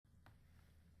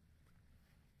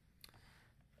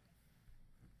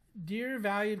Dear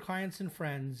valued clients and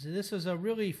friends, this is a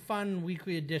really fun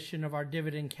weekly edition of our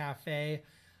Dividend Cafe.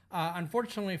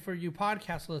 Unfortunately for you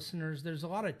podcast listeners, there's a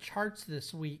lot of charts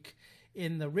this week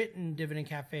in the written Dividend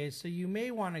Cafe, so you may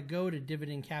want to go to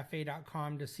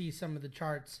dividendcafe.com to see some of the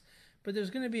charts. But there's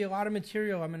going to be a lot of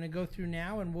material I'm going to go through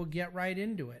now, and we'll get right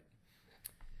into it.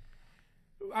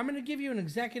 I'm going to give you an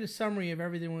executive summary of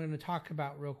everything we're going to talk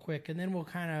about real quick, and then we'll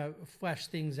kind of flesh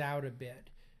things out a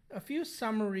bit. A few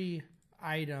summary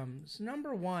items.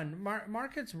 Number one,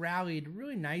 markets rallied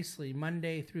really nicely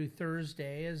Monday through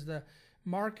Thursday as the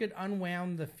market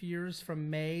unwound the fears from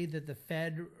May that the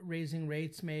Fed raising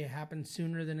rates may happen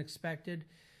sooner than expected.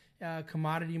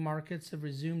 Commodity markets have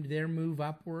resumed their move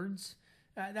upwards.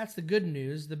 That's the good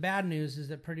news. The bad news is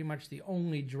that pretty much the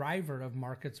only driver of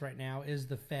markets right now is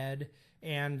the Fed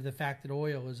and the fact that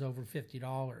oil is over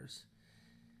 $50.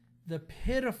 The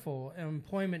pitiful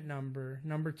employment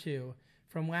number two,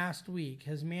 from last week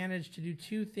has managed to do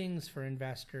two things for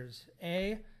investors.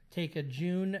 A, take a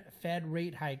June Fed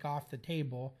rate hike off the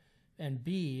table, and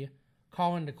B,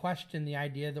 call into question the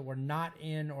idea that we're not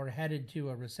in or headed to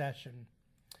a recession.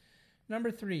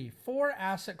 Number three, four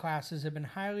asset classes have been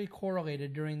highly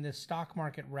correlated during this stock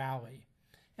market rally,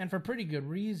 and for pretty good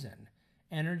reason.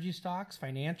 Energy stocks,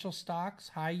 financial stocks,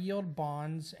 high-yield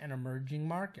bonds, and emerging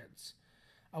markets.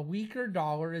 A weaker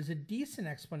dollar is a decent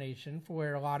explanation for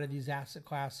where a lot of these asset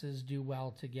classes do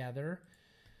well together.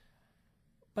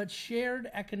 But shared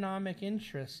economic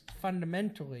interest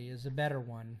fundamentally is a better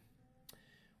one.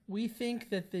 We think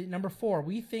that number four,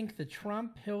 we think the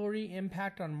Trump-Hillary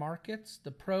impact on markets,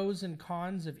 the pros and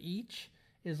cons of each,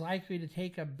 is likely to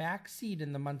take a back seat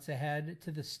in the months ahead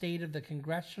to the state of the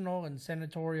congressional and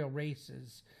senatorial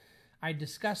races. I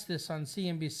discussed this on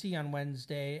CNBC on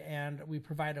Wednesday, and we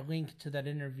provide a link to that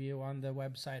interview on the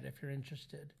website if you're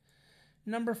interested.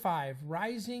 Number five,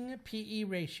 rising PE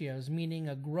ratios, meaning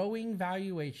a growing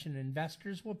valuation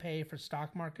investors will pay for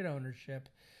stock market ownership,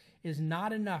 is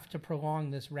not enough to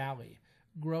prolong this rally.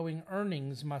 Growing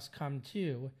earnings must come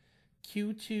too.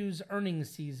 Q2's earnings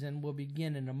season will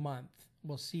begin in a month.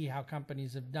 We'll see how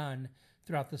companies have done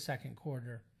throughout the second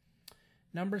quarter.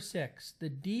 Number six, the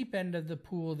deep end of the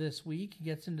pool this week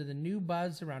gets into the new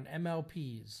buzz around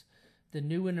MLPs, the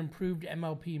new and improved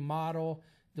MLP model,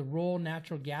 the role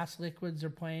natural gas liquids are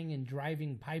playing in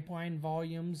driving pipeline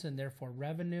volumes and therefore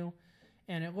revenue,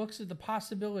 and it looks at the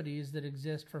possibilities that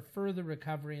exist for further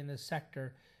recovery in this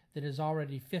sector that is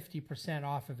already 50%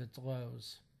 off of its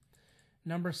lows.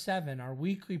 Number seven, our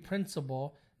weekly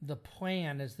principle, the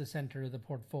plan is the center of the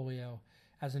portfolio,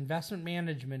 as investment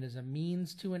management is a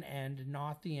means to an end,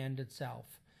 not the end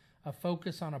itself. A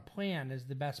focus on a plan is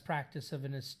the best practice of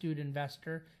an astute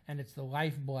investor, and it's the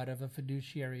lifeblood of a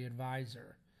fiduciary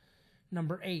advisor.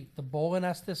 Number eight, the bull in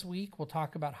us this week, we'll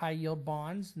talk about high-yield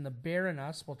bonds, and the bear in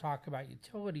us, we'll talk about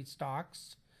utility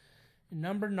stocks.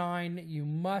 Number nine, you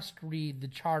must read the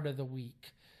chart of the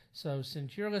week. So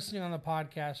since you're listening on the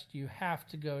podcast, you have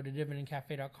to go to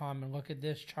dividendcafe.com and look at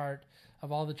this chart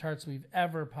of all the charts we've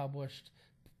ever published.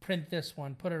 Print this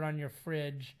one, put it on your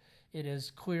fridge. It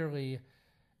is clearly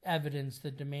evidence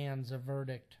that demands a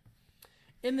verdict.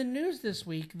 In the news this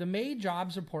week, the May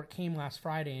jobs report came last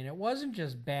Friday, and it wasn't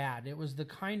just bad. It was the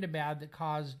kind of bad that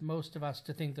caused most of us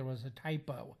to think there was a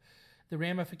typo. The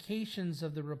ramifications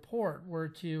of the report were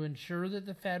to ensure that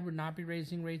the Fed would not be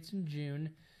raising rates in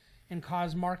June and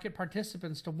cause market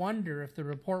participants to wonder if the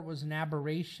report was an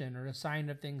aberration or a sign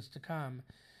of things to come.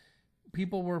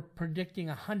 People were predicting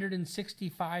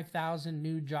 165,000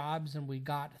 new jobs, and we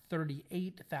got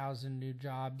 38,000 new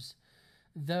jobs,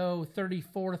 though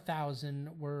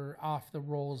 34,000 were off the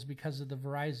rolls because of the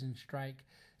Verizon strike.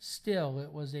 Still,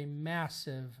 it was a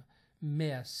massive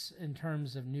miss in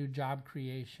terms of new job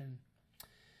creation.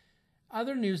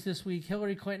 Other news this week,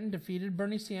 Hillary Clinton defeated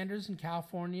Bernie Sanders in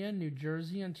California and New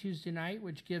Jersey on Tuesday night,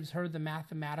 which gives her the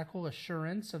mathematical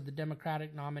assurance of the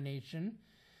Democratic nomination.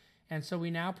 And so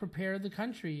we now prepare the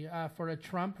country for a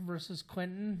Trump versus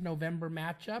Clinton November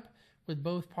matchup, with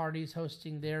both parties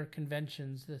hosting their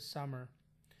conventions this summer.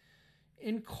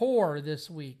 In core this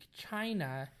week,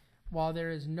 China, while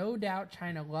there is no doubt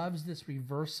China loves this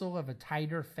reversal of a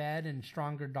tighter Fed and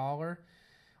stronger dollar,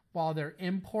 while their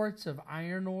imports of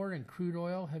iron ore and crude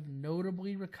oil have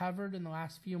notably recovered in the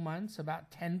last few months, about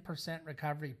 10%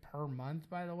 recovery per month,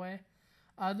 by the way,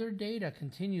 other data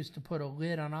continues to put a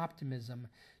lid on optimism.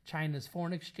 China's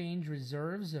foreign exchange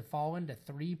reserves have fallen to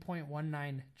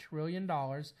 $3.19 trillion,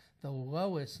 the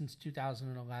lowest since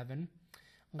 2011.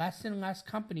 Less and less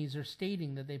companies are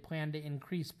stating that they plan to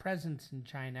increase presence in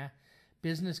China.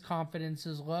 Business confidence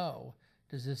is low.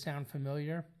 Does this sound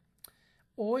familiar?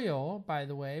 Oil, by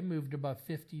the way, moved above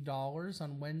 $50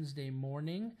 on Wednesday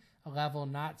morning, a level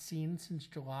not seen since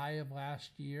July of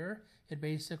last year. It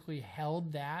basically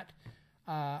held that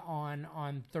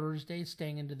on Thursday,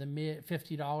 staying into the mid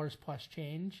 $50 plus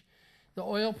change. The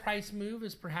oil price move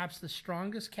is perhaps the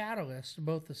strongest catalyst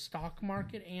both the stock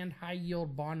market and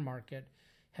high-yield bond market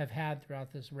have had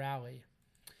throughout this rally.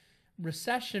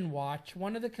 Recession watch,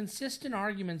 one of the consistent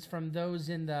arguments from those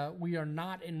in the "we are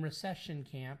not in recession"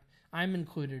 camp, I'm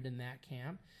included in that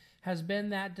camp, has been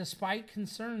that despite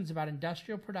concerns about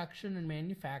industrial production and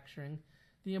manufacturing,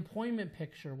 the employment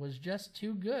picture was just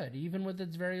too good, even with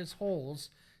its various holes,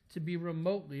 to be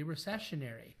remotely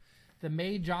recessionary. The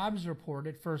May jobs report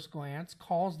at first glance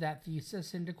calls that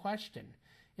thesis into question.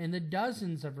 In the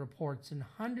dozens of reports and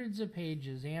hundreds of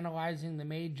pages analyzing the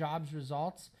May jobs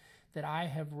results that I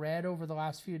have read over the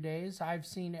last few days, I've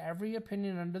seen every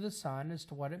opinion under the sun as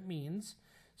to what it means,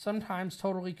 sometimes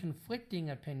totally conflicting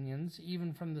opinions,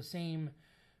 even from the same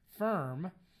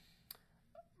firm.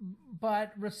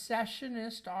 But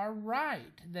recessionists are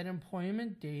right that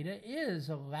employment data is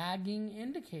a lagging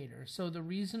indicator. So the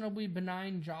reasonably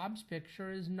benign jobs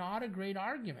picture is not a great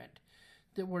argument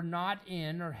that we're not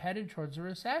in or headed towards a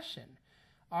recession.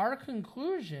 Our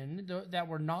conclusion that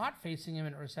we're not facing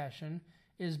imminent recession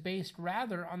is based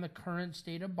rather on the current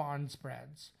state of bond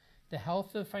spreads, the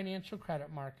health of financial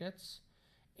credit markets,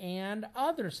 and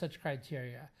other such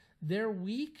criteria. They're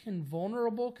weak and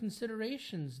vulnerable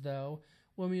considerations, though,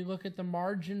 when we look at the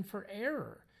margin for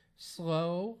error.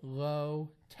 Slow,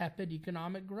 low, tepid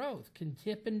economic growth can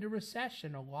tip into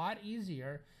recession a lot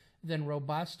easier than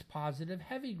robust, positive,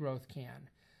 heavy growth can.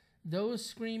 Those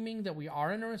screaming that we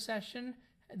are in a recession,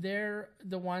 they're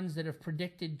the ones that have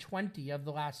predicted 20 of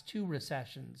the last 2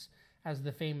 recessions, as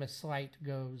the famous slide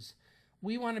goes.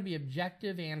 We want to be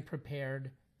objective and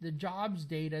prepared. The jobs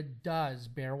data does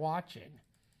bear watching.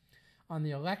 On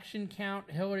the election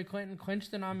count, Hillary Clinton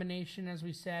clinched the nomination, as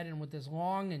we said, and with this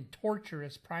long and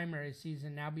torturous primary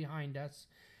season now behind us,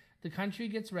 the country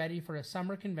gets ready for a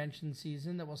summer convention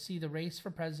season that will see the race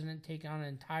for president take on an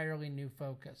entirely new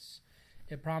focus.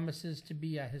 It promises to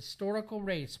be a historical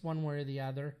race one way or the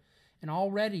other, and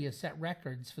already has set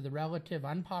records for the relative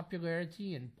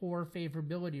unpopularity and poor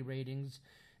favorability ratings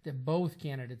that both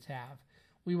candidates have.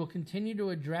 We will continue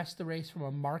to address the race from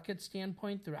a market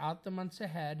standpoint throughout the months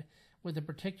ahead, with a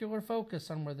particular focus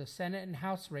on where the Senate and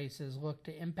House races look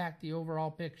to impact the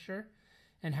overall picture,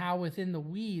 and how within the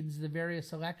weeds the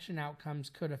various election outcomes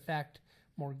could affect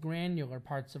more granular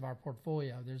parts of our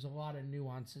portfolio. There's a lot of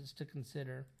nuances to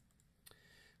consider.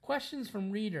 Questions from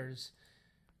readers.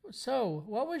 So,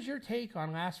 what was your take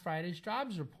on last Friday's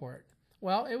jobs report?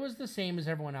 Well, it was the same as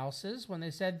everyone else's. When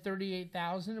they said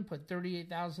 38,000 and put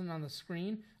 38,000 on the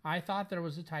screen, I thought there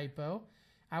was a typo.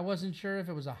 I wasn't sure if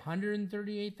it was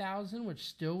 138,000, which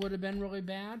still would have been really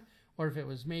bad, or if it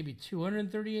was maybe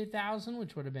 238,000,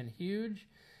 which would have been huge.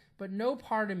 But no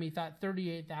part of me thought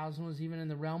 38,000 was even in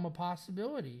the realm of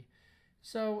possibility.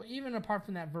 So even apart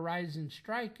from that Verizon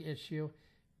strike issue,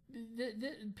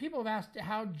 people have asked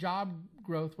how job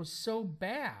growth was so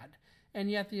bad,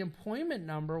 and yet the employment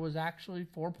number was actually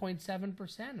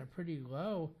 4.7%, a pretty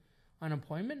low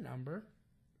unemployment number.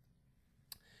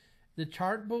 The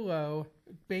chart below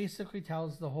basically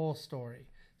tells the whole story.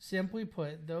 Simply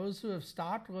put, those who have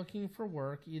stopped looking for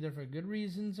work, either for good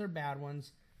reasons or bad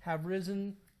ones, have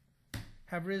risen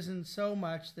so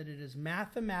much that it has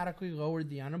mathematically lowered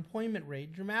the unemployment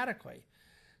rate dramatically.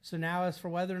 So now, as for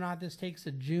whether or not this takes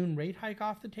a June rate hike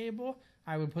off the table,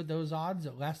 I would put those odds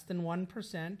at less than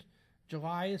 1%.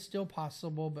 July is still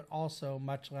possible, but also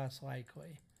much less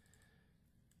likely.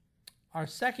 Our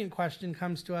second question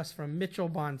comes to us from Mitchell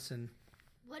Bahnsen.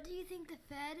 Why do you think the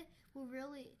Fed will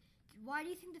really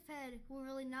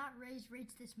not raise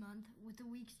rates this month with that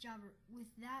weak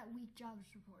jobs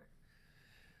report?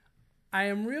 I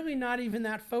am really not even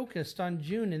that focused on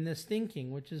June in this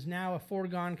thinking, which is now a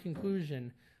foregone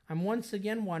conclusion. I'm once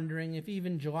again wondering if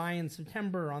even July and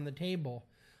September are on the table.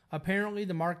 Apparently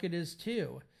the market is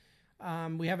too.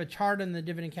 We have a chart on the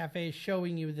Dividend Cafe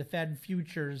showing you the Fed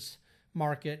futures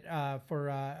market for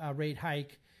a rate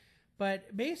hike.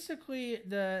 But basically,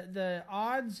 the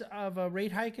odds of a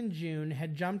rate hike in June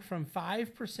had jumped from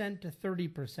 5% to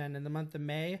 30% in the month of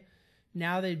May.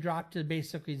 Now they've dropped to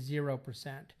basically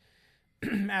 0%.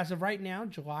 As of right now,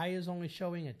 July is only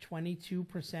showing a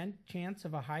 22% chance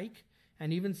of a hike,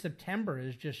 and even September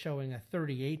is just showing a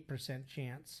 38%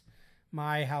 chance.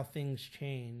 My, how things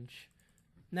change.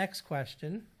 Next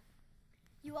question.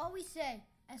 You always say,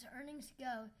 as earnings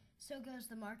go, so goes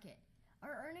the market.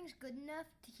 Are earnings good enough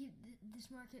to keep this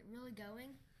market really going?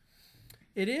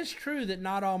 It is true that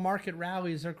not all market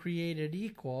rallies are created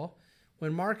equal.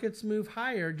 When markets move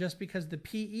higher, just because the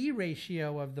PE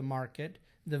ratio of the market,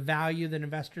 the value that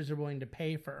investors are willing to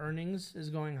pay for earnings, is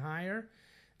going higher,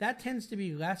 that tends to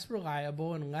be less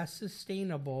reliable and less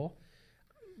sustainable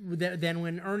than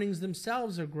when earnings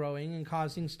themselves are growing and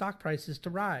causing stock prices to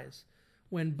rise.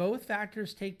 When both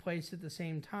factors take place at the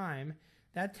same time,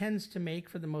 that tends to make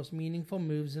for the most meaningful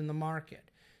moves in the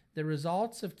market. The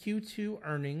results of Q2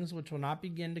 earnings, which will not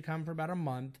begin to come for about a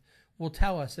month, will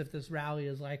tell us if this rally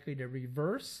is likely to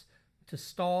reverse, to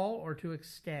stall, or to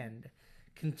extend.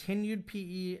 Continued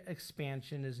PE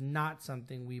expansion is not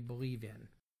something we believe in.